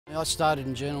I started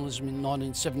in journalism in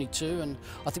 1972, and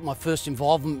I think my first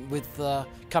involvement with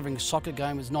covering a soccer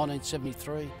game was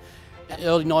 1973.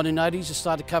 Early 1980s I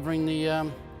started covering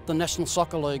the National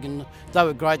Soccer League, and they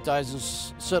were great days. It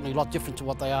was certainly a lot different to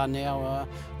what they are now.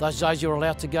 Those days you were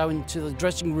allowed to go into the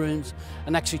dressing rooms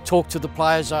and actually talk to the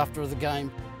players after the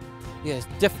game. Yeah,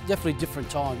 definitely different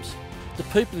times. The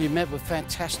people you met were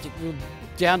fantastic, real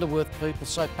down-to-earth people,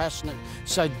 so passionate,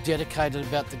 so dedicated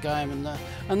about the game,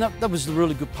 and that was the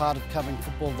really good part of covering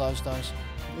football those days.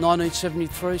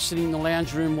 1973, sitting in the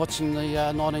lounge room watching the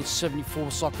 1974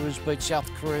 Socceroos beat South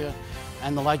Korea,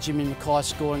 and the late Jimmy Mackay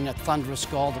scoring that thunderous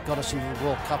goal that got us into the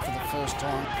World Cup for the first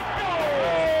time.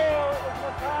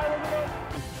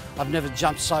 I've never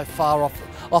jumped so far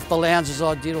off the lounge as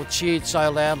I did, or cheered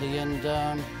so loudly, and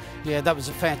yeah, that was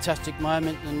a fantastic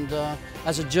moment. And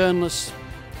as a journalist,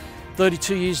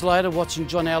 32 years later, watching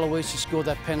John Aloisi score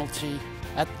that penalty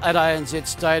at ANZ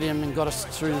Stadium and got us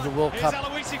through to the World Cup. Here's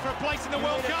Aloisi for a place in the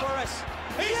World Cup.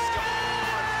 He scored!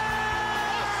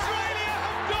 Australia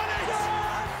have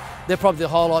done it! They're probably the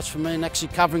highlights for me in actually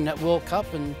covering that World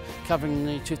Cup and covering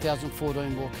the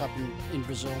 2014 World Cup in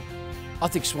Brazil. I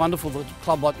think it's wonderful that a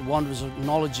club like the Wanderers are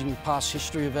acknowledging past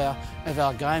history of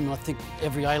our game, and I think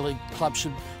every A-League club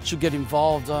should get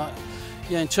involved.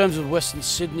 Yeah, in terms of Western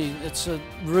Sydney, it's a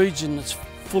region that's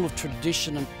full of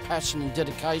tradition and passion and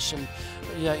dedication.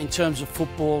 Yeah, in terms of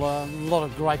football, a lot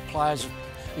of great players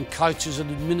and coaches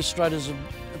and administrators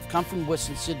have come from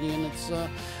Western Sydney, and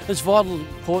it's vitally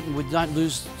important we don't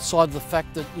lose sight of the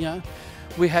fact that, you know,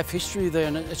 we have history there,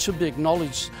 and it should be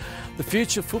acknowledged. The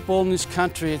future of football in this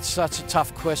country, it's such a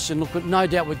tough question. Look, but no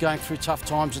doubt we're going through tough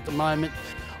times at the moment.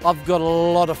 I've got a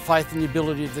lot of faith in the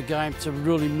ability of the game to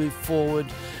really move forward,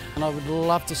 and I would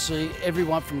love to see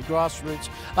everyone from grassroots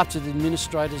up to the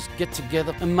administrators get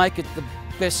together and make it the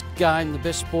best game, the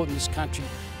best sport in this country,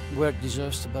 where it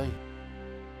deserves to be.